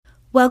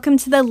Welcome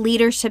to the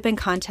Leadership in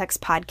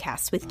Context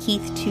podcast with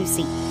Keith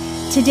Tusey.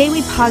 Today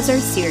we pause our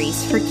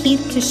series for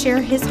Keith to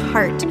share his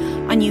heart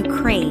on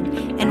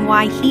Ukraine and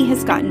why he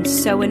has gotten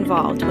so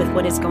involved with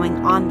what is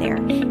going on there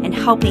and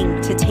helping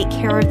to take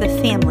care of the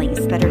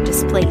families that are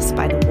displaced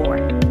by the war.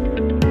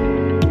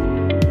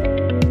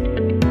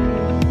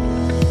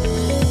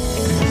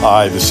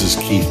 Hi, this is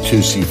Keith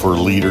Tusey for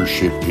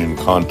Leadership in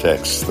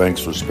Context.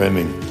 Thanks for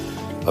spending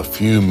a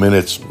few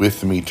minutes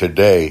with me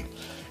today.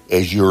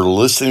 As you're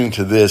listening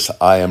to this,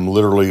 I am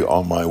literally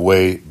on my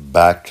way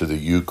back to the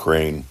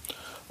Ukraine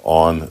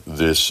on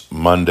this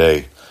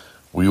Monday.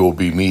 We will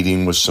be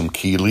meeting with some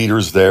key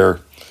leaders there,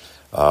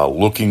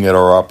 looking at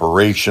our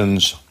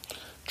operations,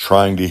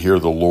 trying to hear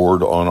the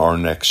Lord on our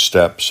next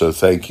step. So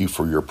thank you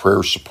for your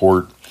prayer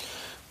support.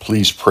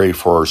 Please pray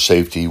for our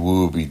safety. We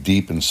will be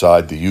deep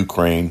inside the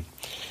Ukraine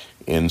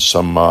in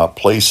some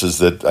places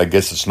that I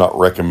guess it's not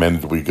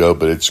recommended we go,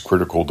 but it's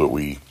critical that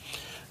we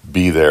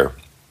be there.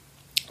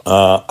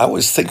 I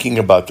was thinking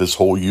about this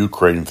whole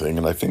Ukraine thing,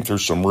 and I think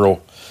there's some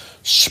real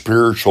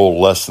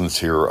spiritual lessons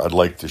here I'd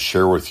like to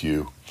share with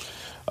you.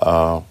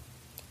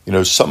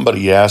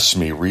 Somebody asked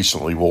me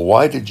recently, well,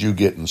 why did you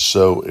get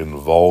so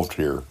involved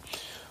here?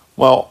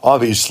 Well,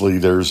 obviously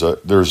there's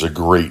a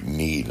great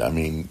need. I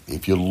mean,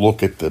 if you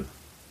look at the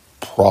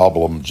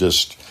problem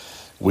just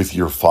with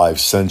your five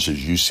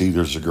senses, you see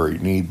there's a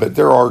great need, but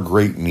there are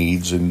great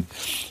needs and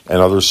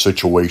other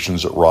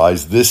situations that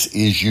rise. This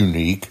is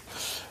unique.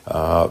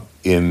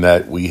 In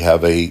that we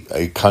have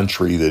a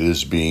country that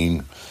is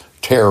being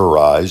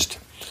terrorized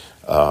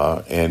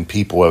and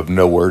people have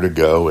nowhere to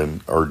go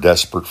and are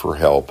desperate for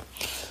help.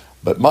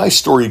 But my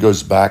story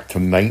goes back to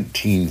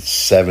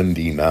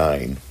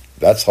 1979.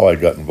 That's how I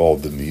got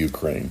involved in the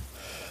Ukraine.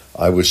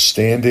 I was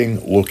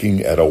standing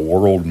looking at a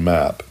world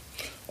map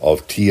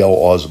of T.L.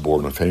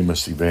 Osborne, a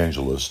famous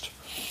evangelist,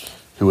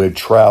 who had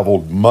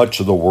traveled much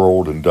of the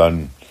world and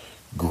done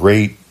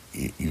great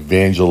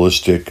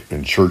evangelistic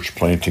and church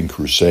planting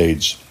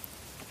crusades.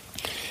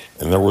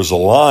 And there was a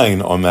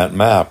line on that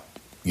map,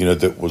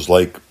 that was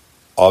like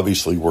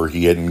obviously where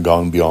he hadn't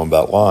gone beyond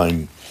that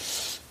line.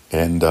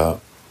 And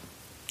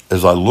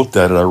as I looked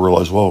at it, I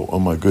realized, well, oh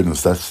my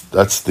goodness,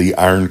 that's the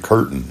Iron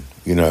Curtain,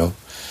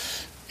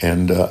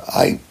 And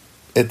I,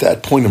 at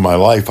that point in my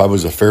life, I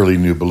was a fairly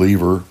new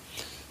believer.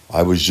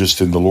 I was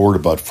just in the Lord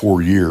about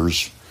 4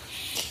 years.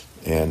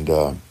 And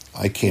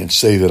I can't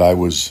say that I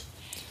was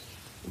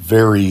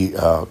very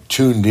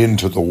tuned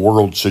into the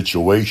world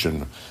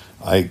situation.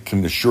 I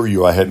can assure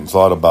you I hadn't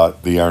thought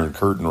about the Iron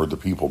Curtain or the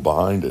people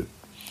behind it.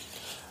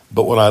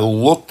 But when I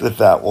looked at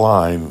that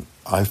line,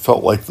 I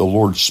felt like the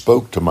Lord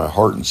spoke to my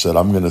heart and said,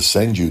 I'm going to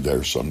send you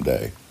there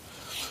someday.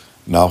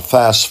 Now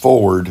fast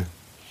forward,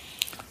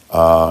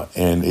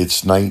 and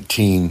it's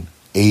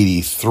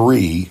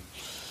 1983,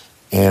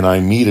 and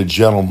I meet a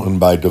gentleman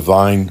by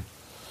divine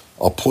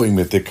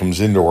appointment that comes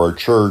into our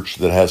church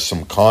that has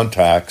some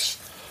contacts.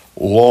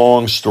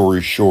 Long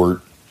story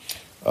short,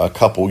 a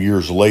couple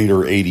years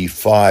later,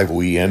 85,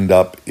 we end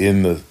up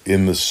in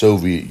the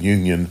Soviet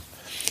Union,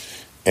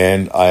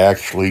 and I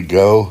actually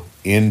go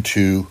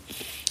into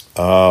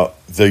the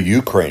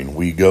Ukraine.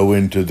 We go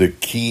into the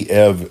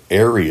Kiev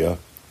area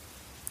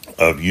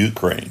of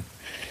Ukraine,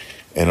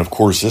 and of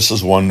course, this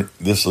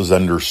is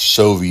under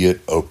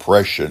Soviet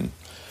oppression,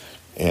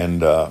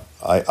 and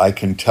I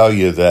can tell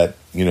you that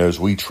as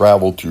we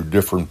traveled through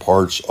different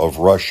parts of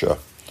Russia.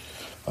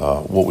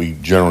 What we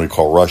generally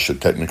call Russia,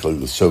 technically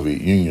the Soviet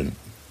Union,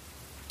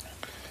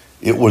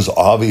 it was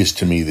obvious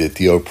to me that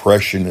the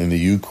oppression in the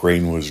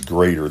Ukraine was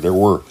greater. There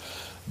were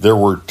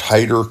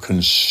tighter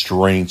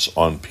constraints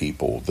on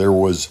people. There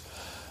was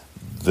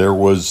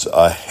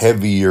a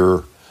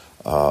heavier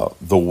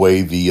the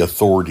way the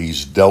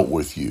authorities dealt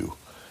with you.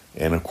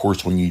 And of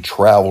course, when you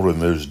traveled in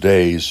those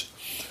days,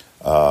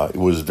 it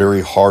was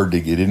very hard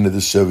to get into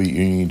the Soviet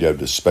Union. You had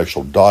the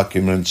special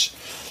documents.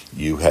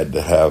 You had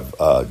to have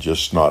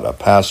just not a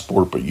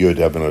passport, but you had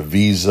to have a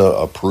visa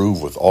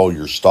approved with all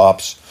your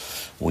stops.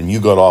 When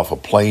you got off a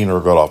plane or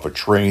got off a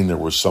train, there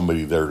was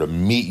somebody there to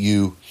meet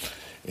you.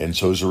 And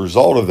so as a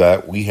result of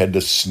that, we had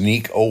to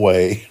sneak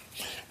away.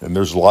 And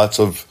there's lots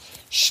of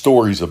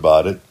stories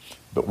about it,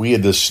 but we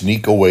had to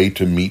sneak away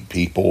to meet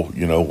people.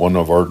 One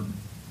of our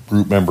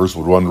group members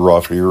would wander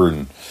off here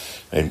and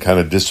kind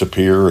of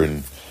disappear.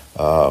 And,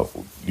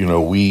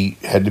 we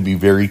had to be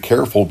very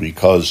careful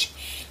because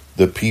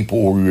the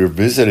people we were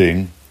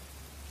visiting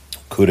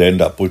could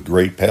end up with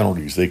great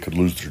penalties. They could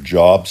lose their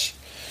jobs.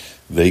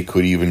 They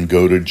could even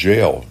go to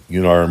jail. I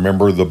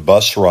remember the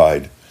bus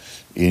ride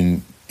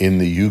in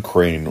the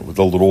Ukraine with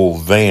a little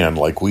van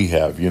like we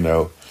have,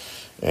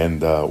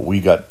 and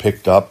we got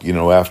picked up,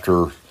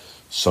 after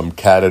some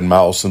cat and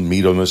mouse and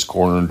meet on this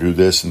corner and do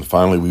this. And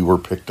finally we were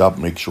picked up,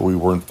 make sure we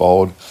weren't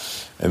followed.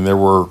 And there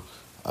were,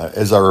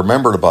 as I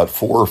remembered, about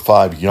 4 or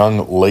 5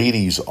 young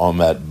ladies on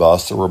that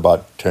bus. There were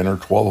about 10 or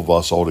 12 of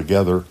us all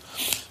together.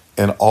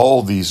 And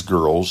all these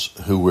girls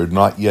who were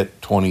not yet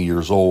 20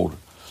 years old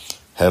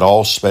had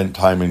all spent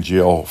time in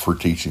jail for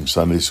teaching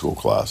Sunday school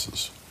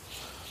classes.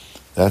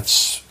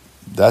 That's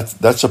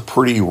that's a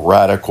pretty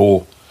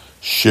radical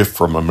shift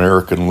from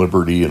American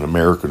liberty and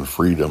American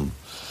freedom,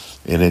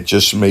 and it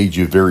just made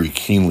you very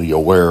keenly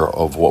aware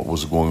of what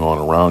was going on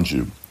around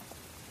you.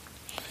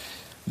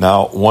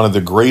 Now, one of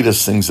the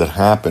greatest things that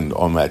happened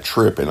on that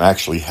trip, and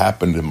actually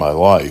happened in my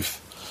life,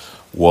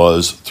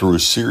 was through a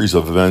series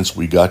of events,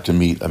 we got to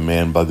meet a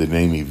man by the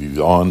name of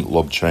Ivan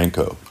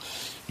Lubchenko.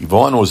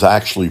 Ivan was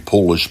actually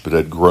Polish, but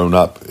had grown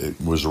up,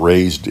 was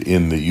raised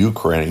in the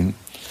Ukraine,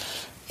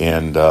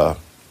 and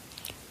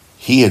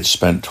he had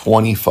spent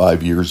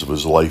 25 years of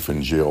his life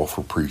in jail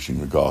for preaching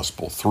the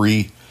gospel,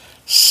 3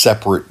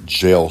 separate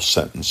jail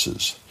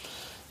sentences.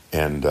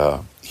 And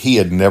he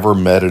had never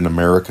met an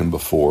American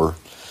before,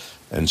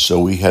 and so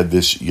we had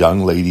this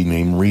young lady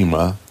named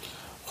Rima,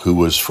 who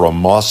was from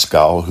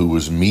Moscow, who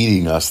was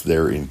meeting us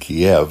there in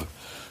Kiev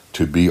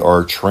to be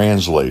our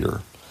translator.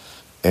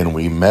 And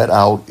we met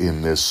out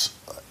in this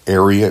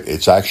area.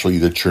 It's actually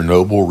the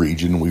Chernobyl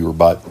region. We were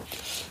about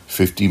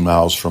 50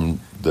 miles from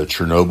the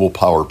Chernobyl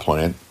power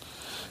plant.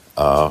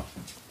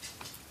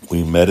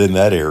 We met in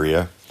that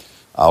area,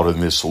 out in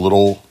this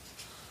little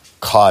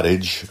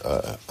cottage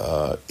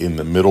in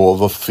the middle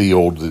of a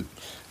field,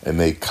 and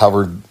they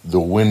covered the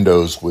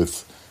windows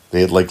with,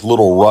 they had like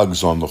little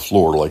rugs on the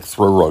floor, like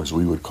throw rugs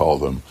we would call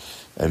them,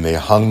 and they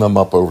hung them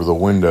up over the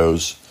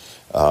windows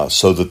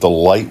so that the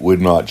light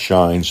would not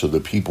shine, so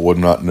that people would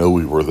not know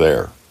we were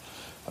there.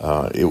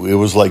 It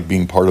was like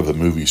being part of a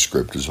movie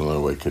script, is the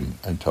only way I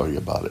can tell you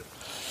about it.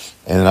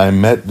 And I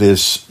met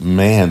this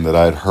man that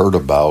I'd heard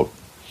about,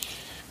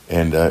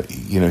 and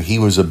he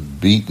was a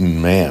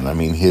beaten man. I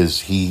mean,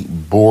 he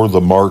bore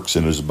the marks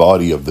in his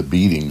body of the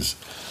beatings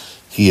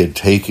he had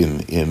taken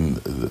in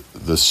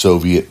the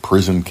Soviet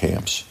prison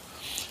camps.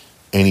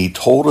 And he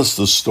told us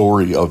the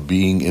story of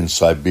being in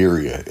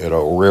Siberia at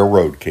a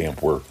railroad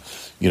camp where,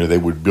 they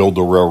would build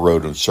the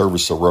railroad and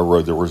service the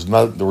railroad. There was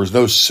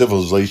no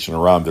civilization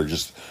around there.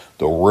 Just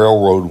the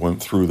railroad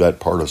went through that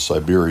part of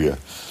Siberia,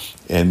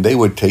 and they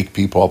would take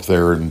people up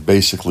there and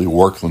basically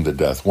work them to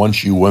death.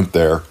 Once you went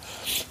there,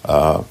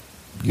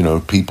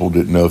 people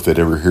didn't know if they'd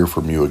ever hear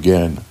from you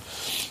again.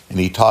 And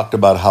he talked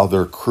about how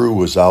their crew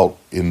was out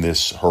in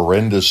this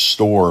horrendous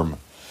storm,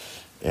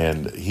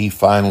 and he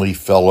finally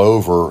fell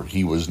over.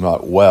 He was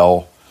not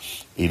well,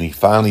 and he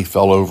finally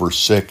fell over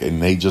sick, and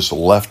they just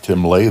left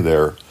him lay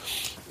there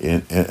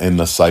in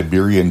the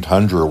Siberian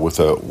tundra with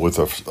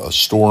a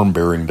storm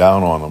bearing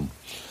down on him.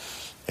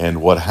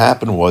 And what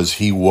happened was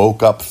he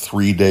woke up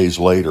 3 days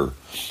later.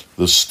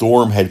 The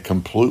storm had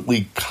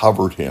completely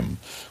covered him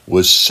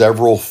with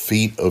several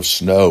feet of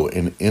snow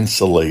and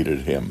insulated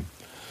him.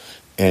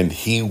 And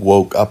he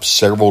woke up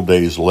several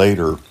days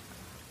later,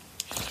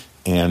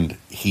 and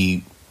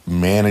he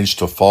managed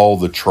to follow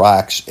the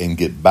tracks and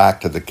get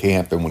back to the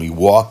camp. And when he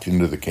walked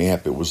into the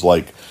camp, it was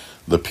like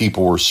the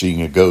people were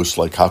seeing a ghost.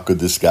 Like, how could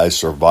this guy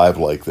survive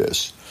like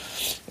this?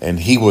 And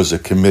he was a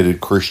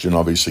committed Christian.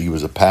 Obviously, he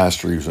was a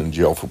pastor. He was in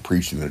jail for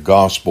preaching the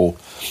gospel.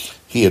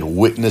 He had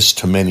witnessed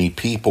to many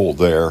people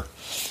there.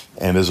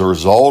 And as a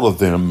result of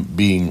them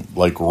being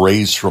like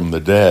raised from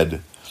the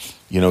dead,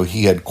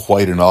 he had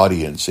quite an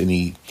audience. And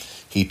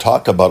he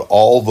talked about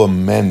all the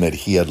men that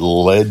he had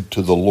led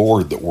to the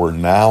Lord that were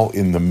now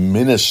in the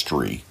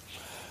ministry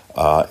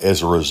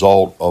as a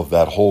result of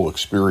that whole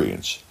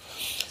experience.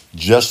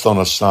 Just on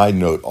a side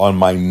note, on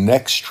my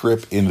next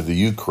trip into the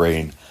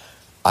Ukraine,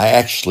 I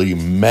actually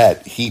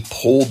he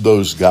pulled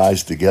those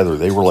guys together.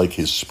 They were like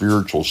his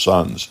spiritual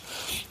sons,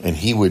 and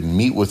he would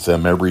meet with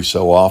them every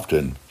so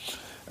often.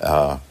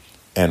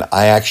 And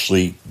I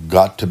actually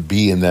got to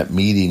be in that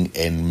meeting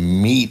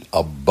and meet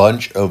a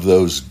bunch of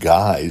those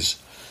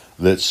guys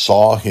that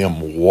saw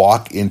him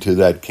walk into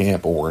that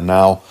camp and were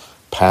now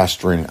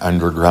pastoring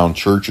underground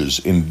churches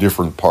in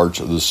different parts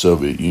of the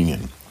Soviet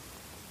Union.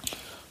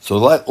 So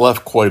that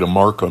left quite a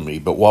mark on me.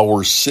 But while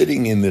we're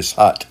sitting in this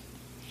hut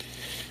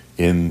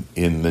in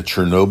the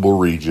Chernobyl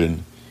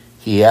region,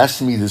 he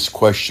asked me this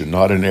question,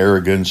 not in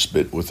arrogance,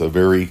 but with a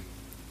very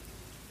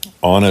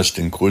honest,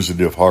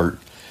 inquisitive heart.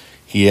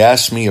 He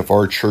asked me if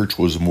our church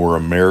was more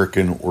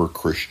American or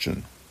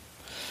Christian.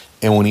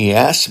 And when he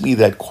asked me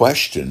that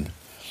question,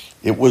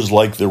 it was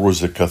like there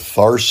was a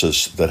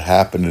catharsis that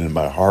happened in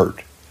my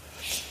heart.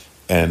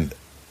 And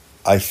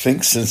I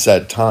think since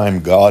that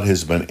time, God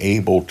has been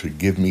able to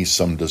give me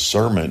some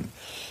discernment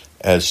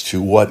as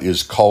to what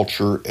is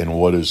culture and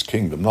what is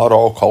kingdom. Not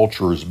all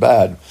culture is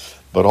bad,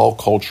 but all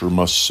culture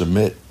must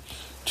submit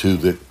to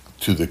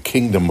the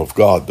kingdom of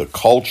God, the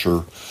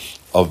culture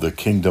of the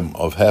kingdom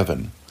of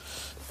heaven.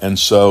 And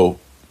so,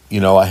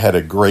 I had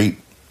a great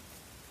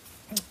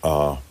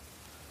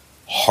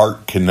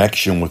heart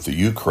connection with the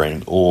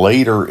Ukraine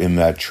later in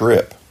that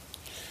trip.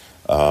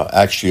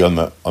 Actually,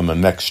 on the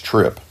next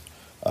trip,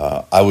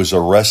 I was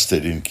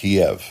arrested in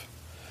Kiev.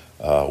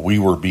 We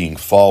were being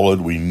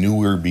followed. We knew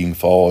we were being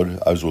followed.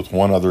 I was with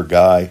one other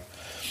guy,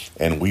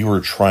 and we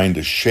were trying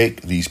to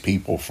shake these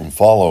people from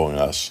following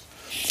us.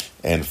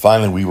 And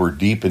finally, we were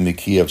deep in the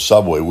Kiev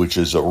subway, which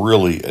is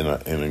really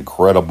an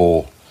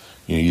incredible.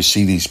 You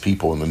see these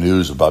people in the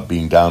news about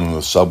being down in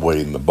the subway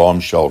in the bomb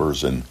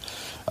shelters, and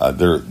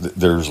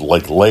There's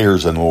like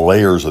layers and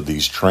layers of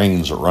these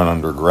trains that run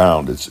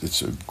underground.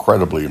 It's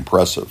incredibly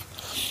impressive.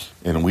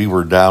 And we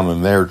were down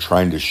in there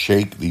trying to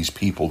shake these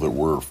people that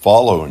were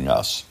following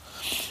us.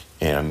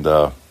 And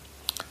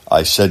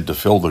I said to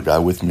Phil, the guy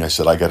with me, I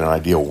said, I got an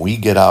idea. When we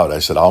get out, I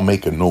said, I'll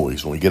make a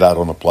noise when we get out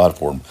on the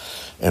platform.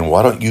 And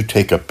why don't you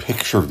take a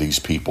picture of these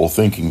people,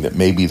 thinking that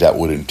maybe that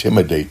would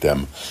intimidate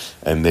them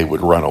and they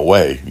would run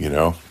away,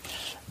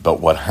 But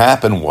what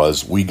happened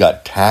was we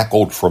got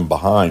tackled from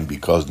behind,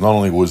 because not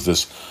only was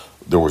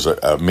there was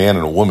a man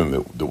and a woman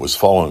that was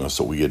following us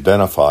that we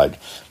identified.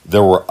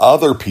 There were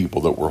other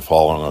people that were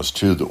following us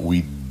too that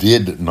we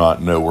did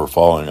not know were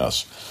following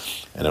us.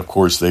 And of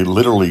course, they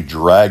literally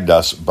dragged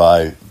us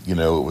by, it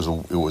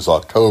was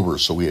October,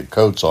 so we had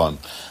coats on.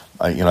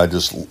 I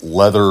just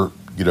leather,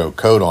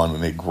 coat on,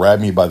 and they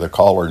grabbed me by the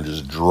collar and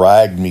just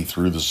dragged me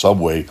through the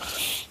subway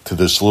to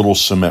this little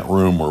cement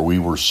room where we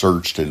were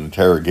searched and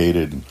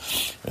interrogated,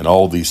 and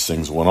all these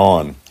things went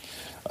on.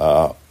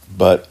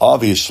 But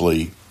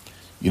obviously,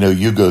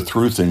 you go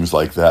through things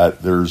like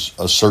that, there's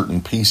a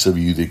certain piece of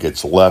you that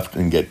gets left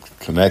and get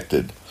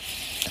connected.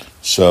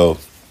 So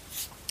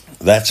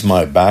that's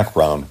my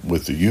background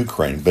with the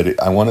Ukraine.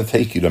 But I want to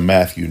take you to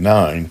Matthew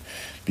 9,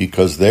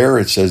 because there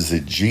it says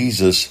that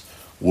Jesus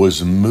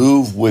was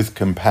moved with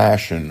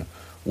compassion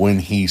when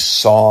he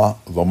saw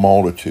the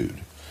multitude.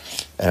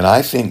 And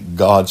I think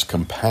God's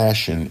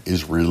compassion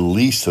is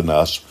released in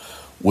us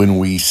when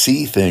we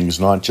see things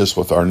not just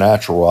with our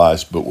natural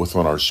eyes, but with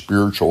our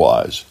spiritual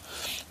eyes.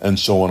 And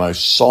so when I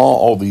saw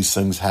all these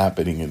things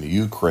happening in the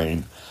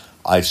Ukraine,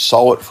 I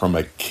saw it from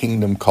a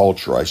kingdom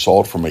culture. I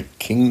saw it from a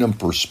kingdom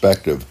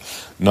perspective,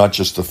 not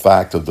just the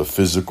fact of the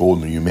physical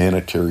and the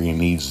humanitarian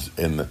needs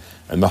and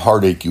the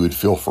heartache you would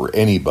feel for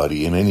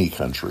anybody in any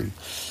country.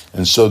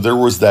 And so there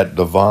was that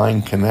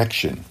divine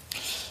connection.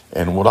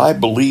 And what I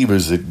believe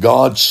is that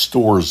God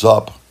stores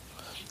up,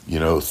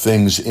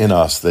 things in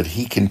us that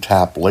he can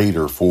tap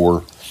later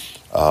for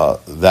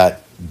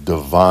that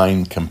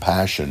divine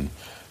compassion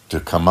to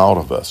come out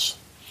of us.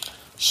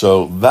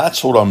 So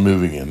that's what I'm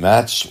moving in.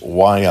 That's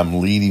why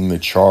I'm leading the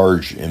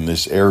charge in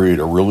this area,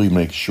 to really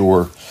make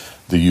sure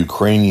the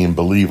Ukrainian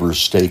believers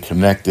stay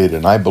connected.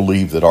 And I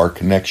believe that our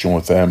connection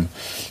with them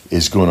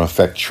is going to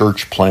affect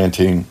church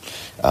planting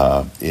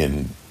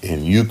in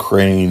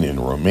Ukraine, in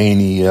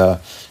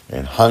Romania,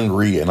 and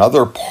Hungary, and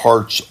other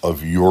parts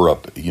of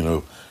Europe.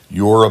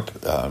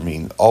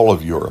 All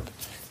of Europe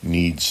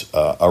needs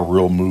a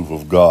real move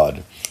of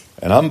God.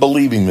 And I'm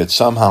believing that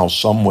somehow,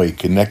 some way,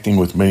 connecting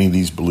with many of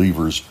these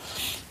believers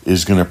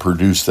is going to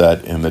produce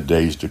that in the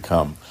days to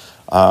come.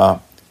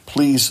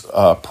 Please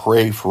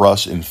pray for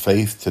us in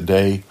faith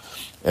today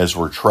as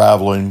we're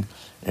traveling,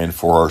 and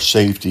for our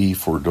safety,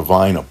 for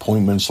divine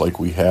appointments like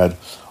we had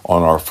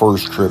on our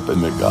first trip,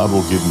 and that God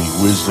will give me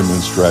wisdom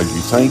and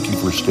strategy. Thank you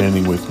for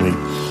standing with me.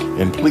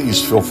 And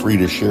please feel free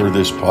to share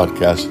this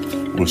podcast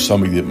with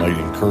somebody that might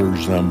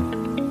encourage them.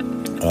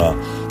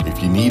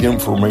 If you need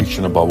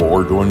information about what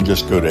we're doing,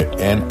 just go to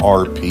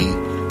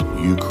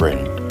NRP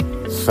Ukraine.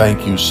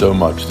 Thank you so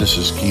much. This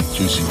is Keith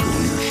Tusey for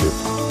Leadership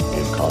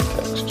in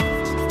Context.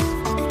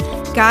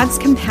 God's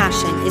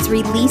compassion is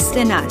released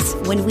in us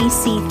when we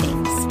see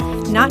things,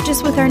 not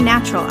just with our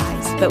natural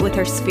eyes, but with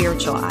our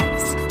spiritual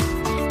eyes.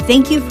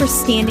 Thank you for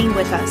standing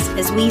with us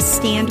as we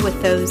stand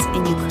with those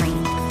in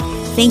Ukraine.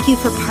 Thank you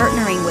for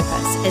partnering with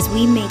us as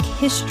we make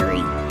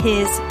history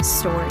His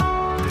story.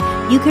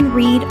 You can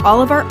read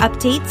all of our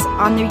updates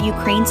on the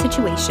Ukraine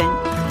situation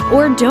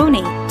or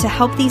donate to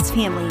help these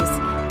families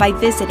by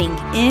visiting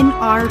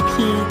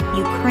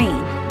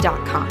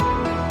nrpukraine.com.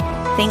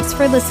 Thanks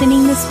for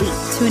listening this week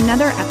to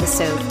another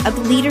episode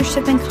of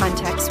Leadership in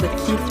Context with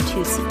Keith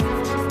Tusey.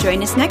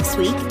 Join us next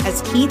week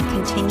as Keith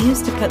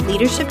continues to put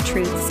leadership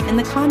truths in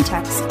the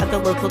context of the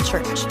local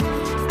church.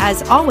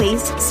 As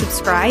always,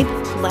 subscribe,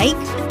 like,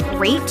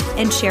 rate,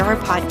 and share our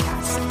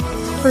podcast.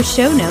 For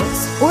show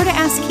notes or to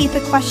ask Keith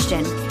a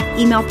question,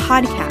 email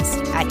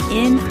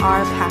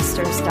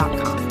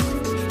podcast@nrpastors.com.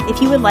 If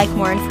you would like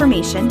more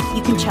information,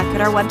 you can check out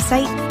our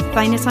website,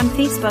 find us on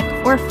Facebook,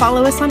 or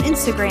follow us on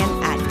Instagram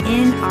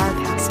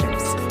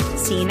 @nrpastors.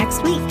 See you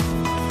next week.